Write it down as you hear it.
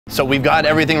So we've got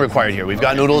everything required here. We've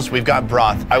got noodles, we've got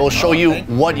broth. I will show you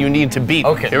what you need to beat.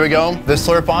 Okay. Here we go. The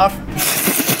slurp off.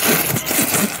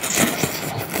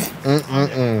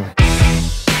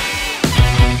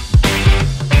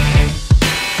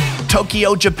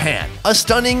 Tokyo, Japan. A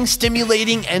stunning,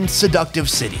 stimulating, and seductive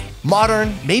city.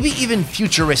 Modern, maybe even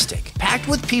futuristic. Packed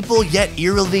with people yet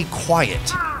eerily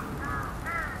quiet.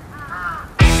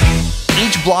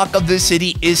 Each block of this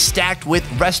city is stacked with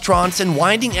restaurants and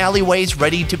winding alleyways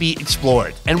ready to be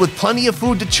explored. And with plenty of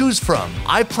food to choose from,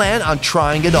 I plan on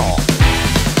trying it all.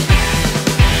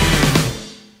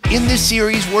 In this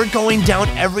series, we're going down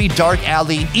every dark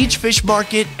alley, each fish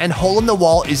market, and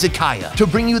hole-in-the-wall izakaya to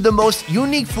bring you the most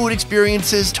unique food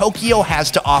experiences Tokyo has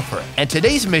to offer. And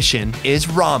today's mission is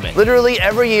ramen. Literally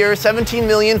every year, 17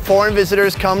 million foreign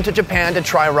visitors come to Japan to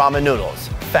try ramen noodles.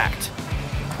 Fact.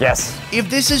 Yes. If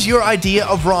this is your idea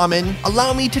of ramen,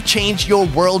 allow me to change your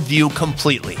worldview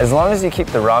completely. As long as you keep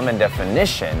the ramen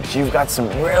definition, you've got some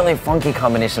really funky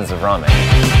combinations of ramen.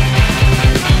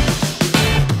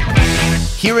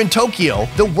 Here in Tokyo,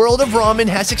 the world of ramen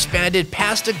has expanded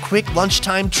past a quick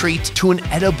lunchtime treat to an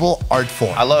edible art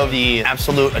form. I love the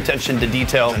absolute attention to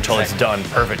detail until it's done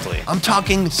perfectly. I'm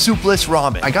talking soupless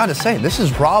ramen. I gotta say, this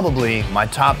is probably my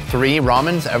top 3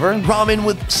 ramens ever. Ramen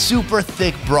with super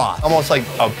thick broth. Almost like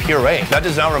a puree. That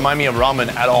does not remind me of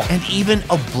ramen at all. And even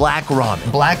a black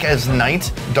ramen. Black as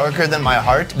night, darker than my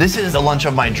heart. This is the lunch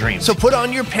of my dreams. So put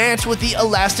on your pants with the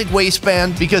elastic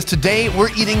waistband because today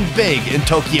we're eating big in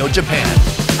Tokyo, Japan.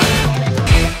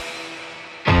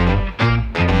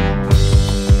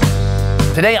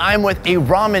 Today I'm with a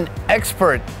ramen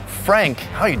expert, Frank.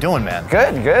 How you doing, man?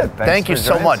 Good, good. Thank you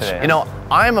so much. Today. You know,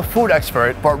 I'm a food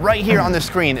expert, but right here on the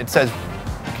screen it says,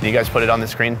 can you guys put it on the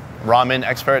screen? Ramen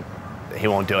expert? He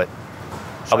won't do it.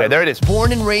 Okay, there it is.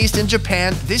 Born and raised in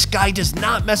Japan, this guy does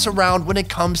not mess around when it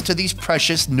comes to these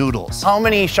precious noodles. How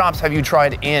many shops have you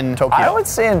tried in Tokyo? I would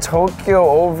say in Tokyo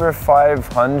over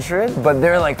 500, but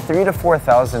there are like 3,000 to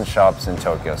 4,000 shops in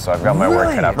Tokyo, so I've got my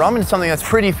work cut out. Ramen is something that's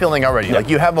pretty filling already. Yep. Like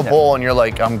you have a bowl and you're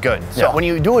like, I'm good. So when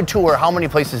you do a tour, how many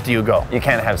places do you go? You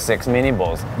can't have 6 mini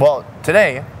bowls. Well,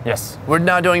 today, yes, we're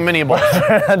not doing mini bowls.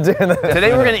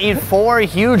 Today we're gonna eat 4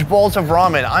 huge bowls of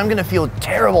ramen. I'm gonna feel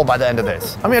terrible by the end of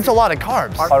this. I mean, it's a lot of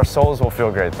carbs. Our souls will feel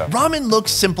great though. Ramen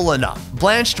looks simple enough.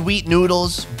 Blanched wheat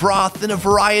noodles, broth, and a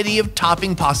variety of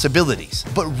topping possibilities.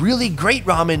 But really great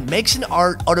ramen makes an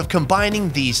art out of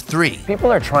combining these 3.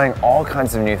 People are trying all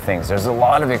kinds of new things. There's a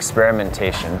lot of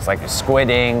experimentation. It's like squid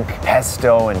ink,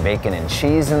 pesto, and bacon and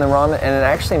cheese in the ramen, and it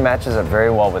actually matches up very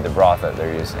well with the broth that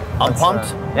they're using. I'm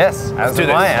pumped. Yes, as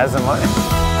am I, as am I.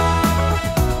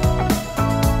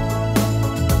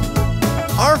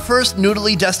 Our first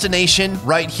noodly destination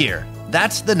right here.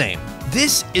 That's the name.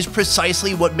 This is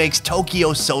precisely what makes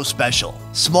Tokyo so special.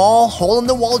 Small,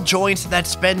 hole-in-the-wall joints that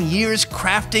spend years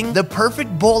crafting the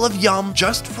perfect bowl of yum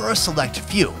just for a select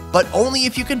few. But only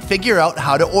if you can figure out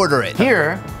how to order it.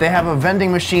 Here, they have a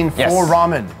vending machine for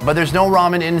ramen, but there's no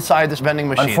ramen inside this vending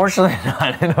machine. Unfortunately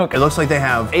not. It looks like they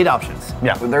have 8 options.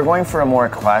 Yeah, they're going for a more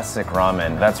classic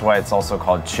ramen. That's why it's also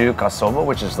called chuka soba,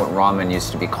 which is what ramen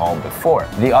used to be called before.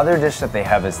 The other dish that they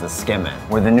have is the Tsukemen,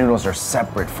 where the noodles are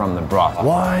separate from the broth.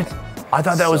 What? I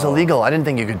thought that was illegal. I didn't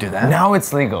think you could do that. Now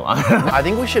it's legal. I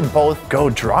think we should both go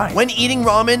dry. When eating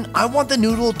ramen, I want the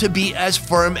noodle to be as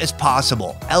firm as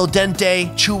possible. Al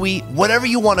dente, chewy, whatever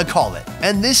you want to call it.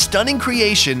 And this stunning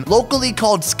creation, locally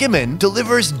called Tsukemen,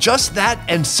 delivers just that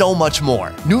and so much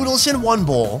more. Noodles in one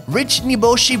bowl, rich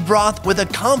niboshi broth with a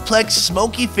complex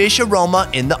smoky fish aroma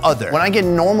in the other. When I get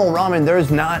normal ramen,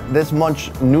 there's not this much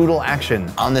noodle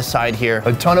action on this side here.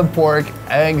 A ton of pork,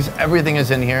 eggs, everything is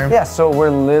in here. Yeah, so we're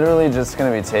literally just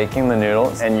gonna be taking the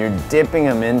noodles and you're dipping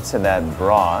them into that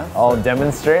broth. I'll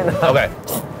demonstrate. Okay.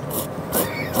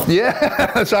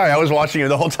 Yeah, sorry, I was watching you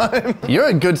the whole time. You're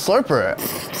a good slurper.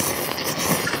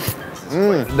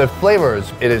 The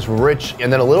flavors, it is rich,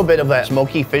 and then a little bit of that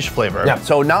smoky fish flavor. Yeah.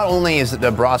 So not only is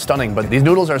the broth stunning, but these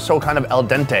noodles are so kind of al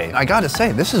dente. I gotta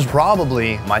say, this is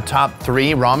probably my top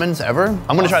 3 ramens ever.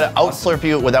 I'm gonna try to out-slurp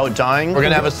you without dying. We're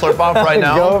gonna have a slurp off right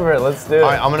now. Go over it, let's do it. All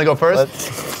right, I'm gonna go first.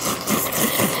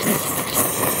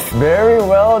 Very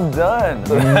well done.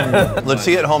 Let's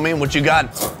see it, homie. What you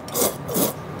got?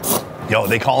 Yo,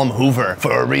 they call him Hoover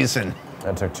for a reason.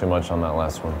 That took too much on that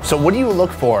last one. So what do you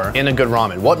look for in a good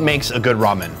ramen? What makes a good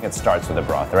ramen? It starts with the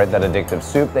broth, right? That addictive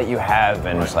soup that you have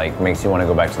and just like makes you want to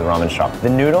go back to the ramen shop. The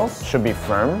noodles should be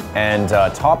firm and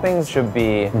toppings should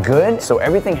be good. So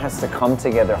everything has to come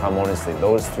together harmoniously,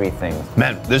 those 3 things.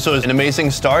 Man, this was an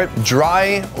amazing start.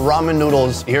 Dry ramen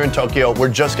noodles here in Tokyo. We're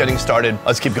just getting started.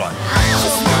 Let's keep going.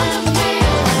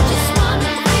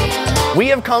 We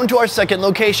have come to our second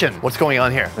location. What's going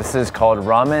on here? This is called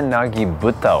Ramen Nagi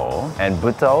BUTAO, and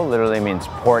BUTAO literally means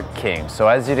pork king. So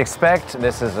as you'd expect,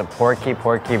 this is a porky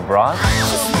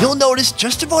broth. You'll notice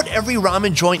just about every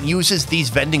ramen joint uses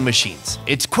these vending machines.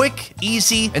 It's quick,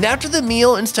 easy, and after the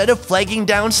meal, instead of flagging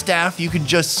down staff, you can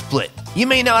just split. You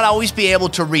may not always be able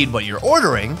to read what you're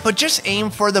ordering, but just aim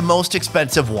for the most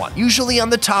expensive one, usually on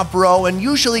the top row and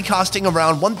usually costing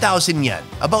around 1,000 yen,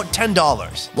 about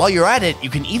 $10. While you're at it, you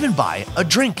can even buy a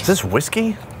drink. Is this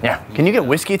whiskey? Yeah. Can you get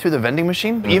whiskey through the vending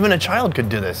machine? Even a child could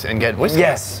do this and get whiskey.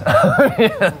 Yes.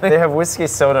 They have whiskey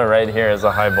soda right here as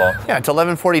a highball. Yeah, it's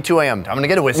 11:42 a.m. I'm gonna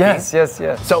get a whiskey. Yes.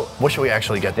 So what should we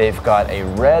actually get? They've got a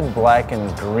red, black,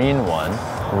 and green one.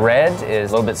 Red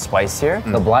is a little bit spicier.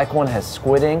 The black one has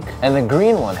squid ink, and the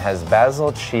green one has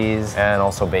basil, cheese, and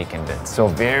also bacon bits. So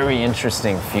very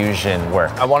interesting fusion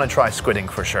work. I want to try squid ink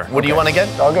for sure. What do you want to get?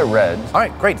 I'll get red. All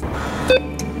right, great.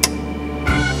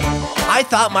 I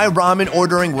thought my ramen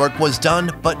ordering work was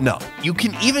done, but no. You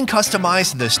can even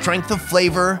customize the strength of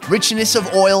flavor, richness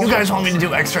of oil. You guys want me to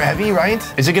do extra heavy, right?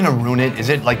 Is it gonna ruin it? Is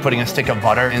it like putting a stick of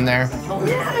butter in there?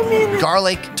 Yeah, I mean,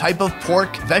 garlic, type of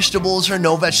pork, vegetables or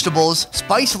no vegetables,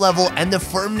 spice level, and the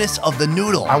firmness of the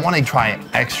noodle. I want to try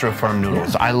extra firm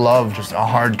noodles. I love just a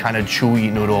hard kind of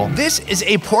chewy noodle. This is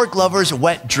a pork lover's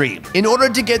wet dream. In order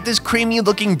to get this creamy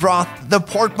looking broth, the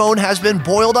pork bone has been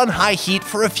boiled on high heat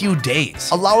for a few days,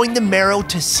 allowing the marrow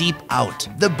to seep out.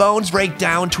 The bones break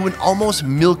down to an almost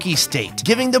milky state,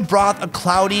 giving the broth a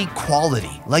cloudy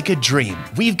quality, like a dream.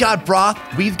 We've got broth,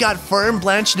 we've got firm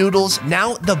blanched noodles.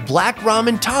 Now the black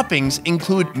ramen toppings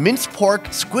include minced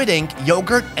pork, squid ink,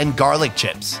 yogurt, and garlic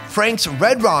chips. Frank's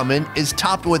red ramen is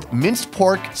topped with minced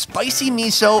pork, spicy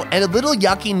miso, and a little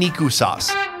yakiniku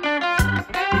sauce.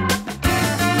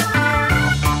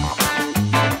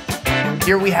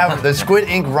 Here we have the squid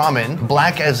ink ramen,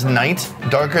 black as night,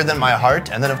 darker than my heart,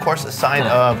 and then of course a side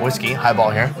of whiskey, highball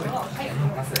here.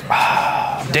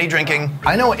 Day drinking.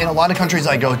 I know in a lot of countries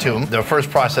I go to, the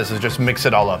first process is just mix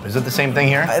it all up. Is it the same thing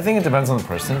here? I think it depends on the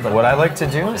person, but what I like to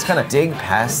do is kind of dig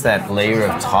past that layer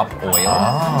of top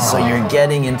oil. So you're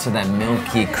getting into that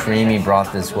milky, creamy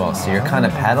broth as well. So you're kind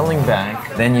of paddling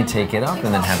back, then you take it up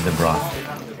and then have the broth.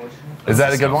 Is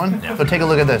that a good one? Yeah. So take a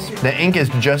look at this. The ink is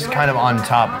just kind of on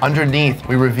top. Underneath,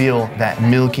 we reveal that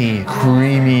milky,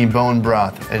 creamy bone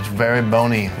broth. It's very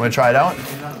bony. Wanna try it out?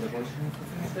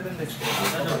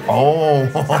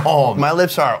 Oh, my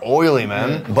lips are oily,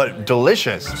 man, but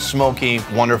delicious. Smoky,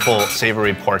 wonderful,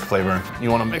 savory pork flavor.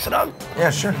 You wanna mix it up? Yeah,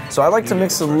 sure. So I like to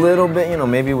mix a little bit, you know,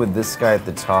 maybe with this guy at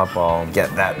the top, I'll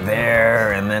get that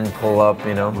there and then pull up,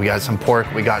 you know. We got some pork,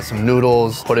 we got some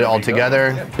noodles, put it all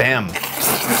together, bam.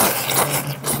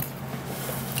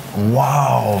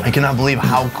 Wow, I cannot believe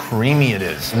how creamy it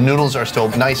is. The noodles are still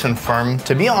nice and firm.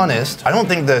 To be honest, I don't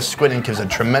think the squid ink gives a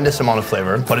tremendous amount of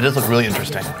flavor, but it does look really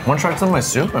interesting. Want to try some of my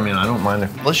soup? I mean, I don't mind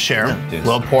if... Let's share. Yeah,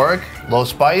 little pork, little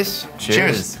spice.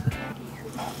 Cheers.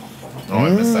 Oh, I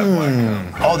missed that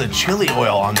one. Oh, the chili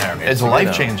oil on there. It's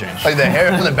life-changing. Like the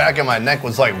hair on the back of my neck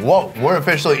was like, whoa, we're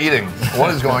officially eating.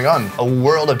 What is going on? A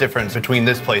world of difference between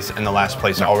this place and the last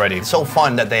place already. It's so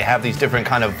fun that they have these different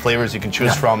kind of flavors you can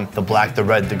choose from. The black, the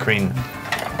red, the green.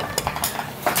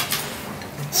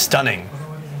 Stunning.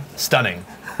 Stunning.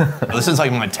 This is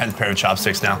like my 10th pair of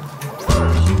chopsticks now.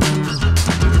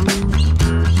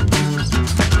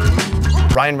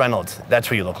 Ryan Reynolds, that's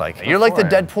what you look like. You're like the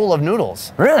Deadpool of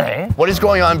noodles. Really? What is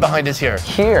going on behind us here?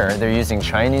 Here, they're using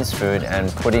Chinese food and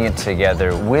putting it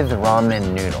together with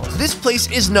ramen noodles. This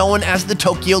place is known as the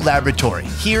Tokyo Laboratory.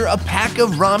 Here, a pack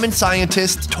of ramen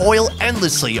scientists toil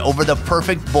endlessly over the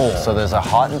perfect bowl. So there's a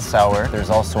hot and sour. There's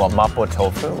also a mapo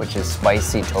tofu, which is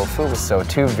spicy tofu. So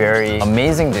two very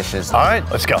amazing dishes. All right,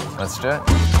 let's go. Let's do it.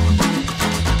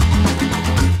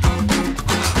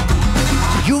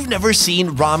 You've never seen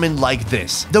ramen like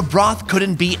this. The broth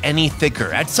couldn't be any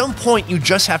thicker. At some point, you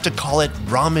just have to call it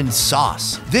ramen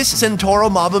sauce. This Sentoro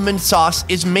Mabumen sauce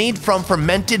is made from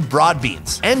fermented broad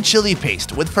beans and chili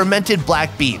paste with fermented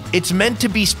black bean. It's meant to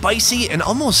be spicy and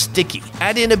almost sticky.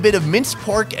 Add in a bit of minced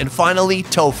pork and finally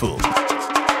tofu.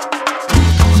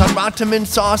 Saratamen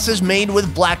sauce is made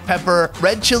with black pepper,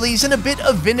 red chilies, and a bit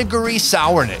of vinegary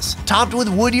sourness, topped with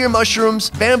wood ear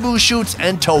mushrooms, bamboo shoots,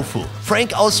 and tofu.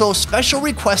 Frank also special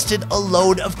requested a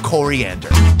load of coriander.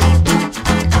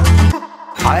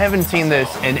 I haven't seen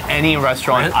this in any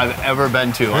restaurant I've ever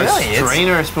been to. Really? A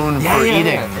strainer spoon for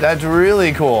eating. That's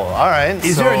really cool. All right.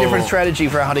 Is there a different strategy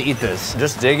for how to eat this?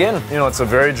 Just dig in. You know, it's a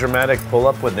very dramatic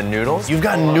pull-up with the noodles. You've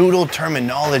got noodle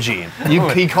terminology.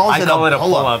 He calls it a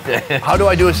pull-up. How do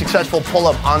I do a successful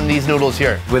pull-up on these noodles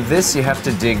here? With this, you have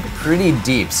to dig pretty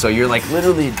deep. So you're like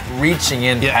literally reaching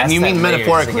in. Yeah, and you mean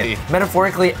metaphorically?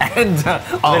 Metaphorically and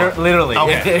literally.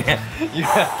 Okay.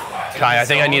 Kai, I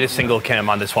think I need a single cam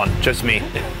on this one. Just me.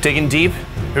 Digging deep.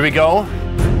 Here we go.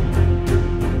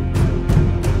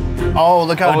 Oh,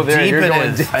 look how deep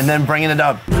it is. And then bringing it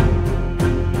up.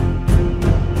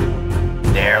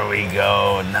 There we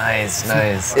go. Nice,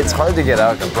 nice. It's hard to get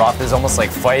out. The broth is almost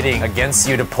like fighting against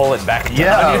you to pull it back down.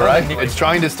 Yeah, right? It's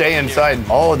trying to stay inside.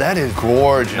 Oh, that is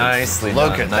gorgeous. Nicely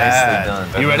Look done. at that.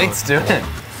 Nicely done. You ready? Let's do it.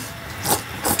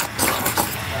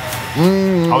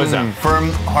 How is that?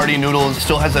 Firm, hearty noodles.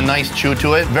 Still has a nice chew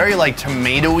to it. Very like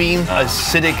tomatoey,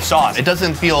 acidic sauce. It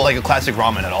doesn't feel like a classic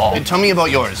ramen at all. Tell me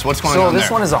about yours. What's going on there? So this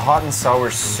one is a hot and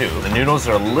sour soup. The noodles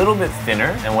are a little bit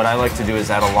thinner, and what I like to do is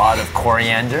add a lot of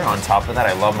coriander on top of that.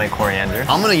 I love my coriander.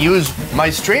 I'm gonna use my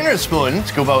strainer spoon,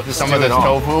 scoop out some of this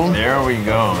tofu. There we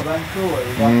go.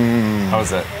 How's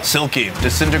that? Silky,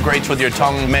 disintegrates with your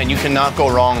tongue. Man, you cannot go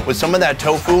wrong with some of that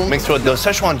tofu mixed with those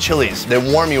Szechuan chilies. They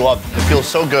warm you up. It feels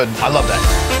so good. I love that.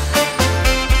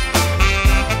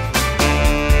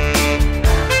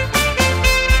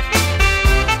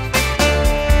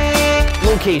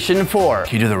 Location 4.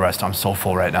 Can you do the rest? I'm so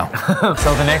full right now.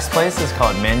 So the next place is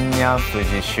called Menya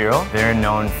Fujishiro. They're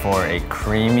known for a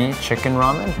creamy chicken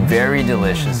ramen. Very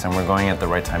delicious, and we're going at the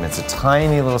right time. It's a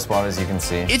tiny little spot, as you can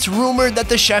see. It's rumored that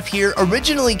the chef here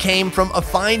originally came from a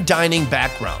fine dining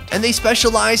background, and they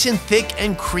specialize in thick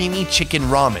and creamy chicken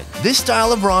ramen. This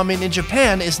style of ramen in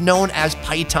Japan is known as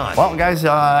paitan. Well, guys,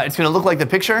 it's gonna look like the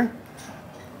picture.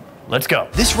 Let's go.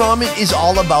 This ramen is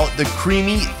all about the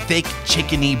creamy, thick,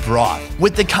 chickeny broth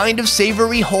with the kind of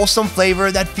savory, wholesome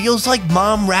flavor that feels like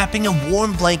mom wrapping a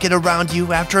warm blanket around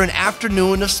you after an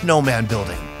afternoon of snowman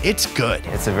building. It's good.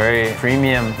 It's a very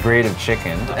premium breed of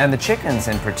chicken, and the chickens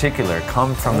in particular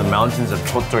come from the mountains of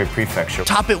Tottori Prefecture.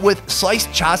 Top it with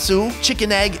sliced chasu,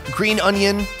 chicken egg, green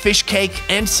onion, fish cake,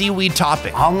 and seaweed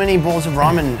topping. How many bowls of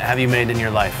ramen have you made in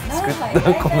your life?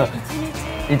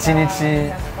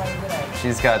 Ichinichi.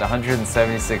 She's got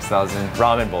 176,000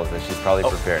 ramen bowls that she's probably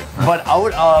prepared. But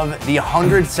out of the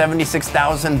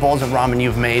 176,000 bowls of ramen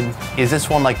you've made, is this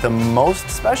one like the most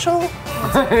special?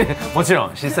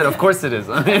 She said, of course it is.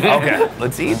 Okay,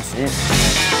 let's eat.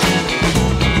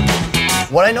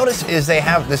 What I noticed is they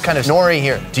have this kind of nori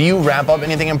here. Do you wrap up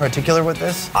anything in particular with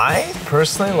this? I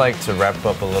personally like to wrap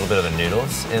up a little bit of the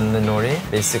noodles in the nori.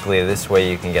 Basically, this way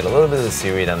you can get a little bit of the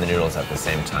seaweed on the noodles at the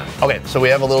same time. Okay, so we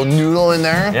have a little noodle in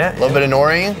there. Yeah. A little bit of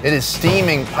nori. It is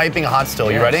steaming, piping hot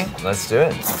still. You ready? Let's do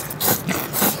it.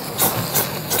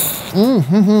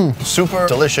 Super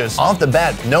delicious. Off the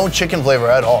bat, no chicken flavor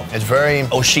at all. It's very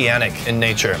oceanic in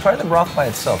nature. Try the broth by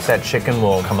itself. That chicken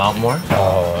will come out more.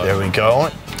 Oh, there we go.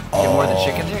 Get more of the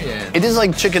chicken there? Yeah. It is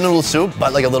like chicken noodle soup,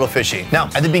 but like a little fishy. Now,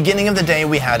 at the beginning of the day,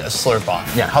 we had a slurp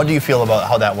off. Yeah. How do you feel about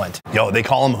how that went? Yo, they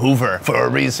call him Hoover for a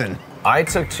reason. I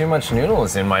took too much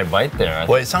noodles in my bite there.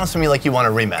 Well, it sounds to me like you want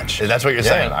a rematch. That's what you're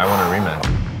saying? Yeah, I want a rematch.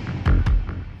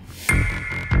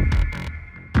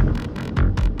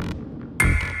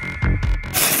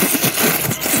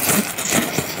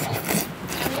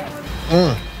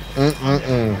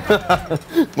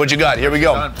 What you got? Here we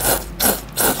go.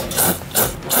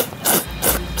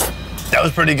 That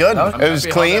was pretty good. It was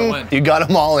clean. You got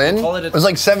them all in. It was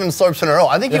like 7 slurps in a row.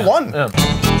 I think you won. Yeah.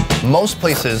 Most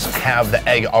places have the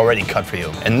egg already cut for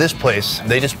you. In this place,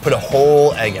 they just put a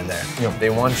whole egg in there. You know,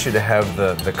 they want you to have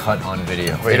the cut on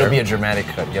video. It'll be a dramatic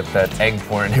cut. Get that egg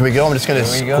pouring. Here we go. I'm just gonna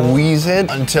squeeze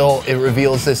it until it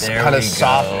reveals this kind of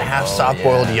soft, half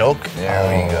soft-boiled yolk.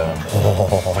 There we go.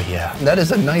 Oh yeah. That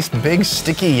is a nice big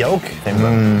sticky yolk.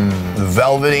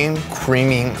 Velvety,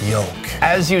 creamy yolk.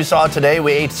 As you saw today,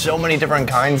 we ate so many different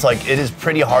kinds. Like, it is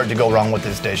pretty hard to go wrong with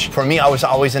this dish. For me, I was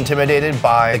always intimidated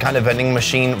by the kind of vending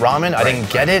machine ramen. I didn't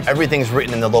get it. Everything's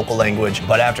written in the local language.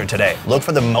 But after today, look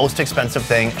for the most expensive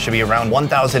thing. Should be around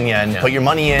 1,000 yen. Put your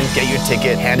money in, get your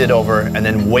ticket, hand it over, and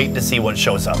then wait to see what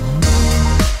shows up.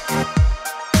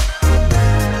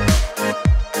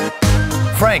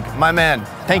 Frank, my man,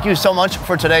 thank you so much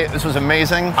for today. This was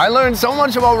amazing. I learned so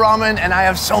much about ramen, and I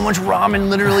have so much ramen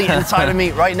literally inside of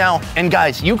me right now. And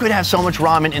guys, you could have so much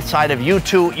ramen inside of you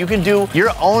too. You can do your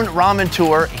own ramen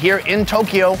tour here in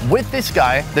Tokyo with this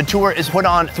guy. The tour is put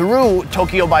on through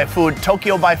Tokyo by Food.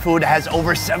 Tokyo by Food has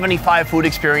over 75 food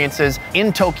experiences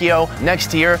in Tokyo.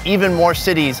 Next year, even more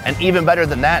cities, and even better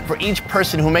than that, for each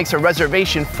person who makes a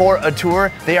reservation for a tour,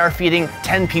 they are feeding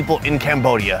 10 people in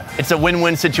Cambodia. It's a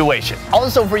win-win situation.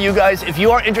 Also for you guys, if you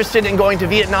are interested in going to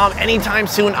Vietnam anytime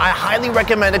soon, I highly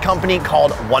recommend a company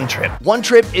called One Trip. One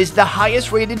Trip is the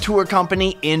highest rated tour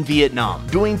company in Vietnam,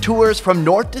 doing tours from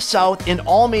north to south in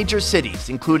all major cities,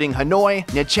 including Hanoi,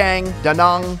 Nha Trang, Da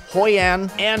Nang, Hoi An,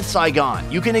 and Saigon.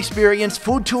 You can experience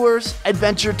food tours,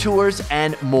 adventure tours,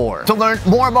 and more. To learn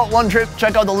more about One Trip,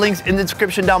 check out the links in the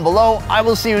description down below. I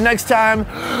will see you next time.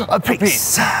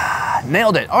 Peace.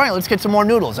 Nailed it. All right, let's get some more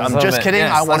noodles. I'm just kidding.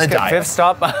 Yes, I want to die. Fifth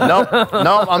stop. No,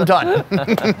 I'm done.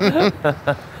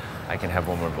 I can have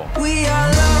one more bowl. We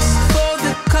are lost for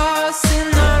the cause.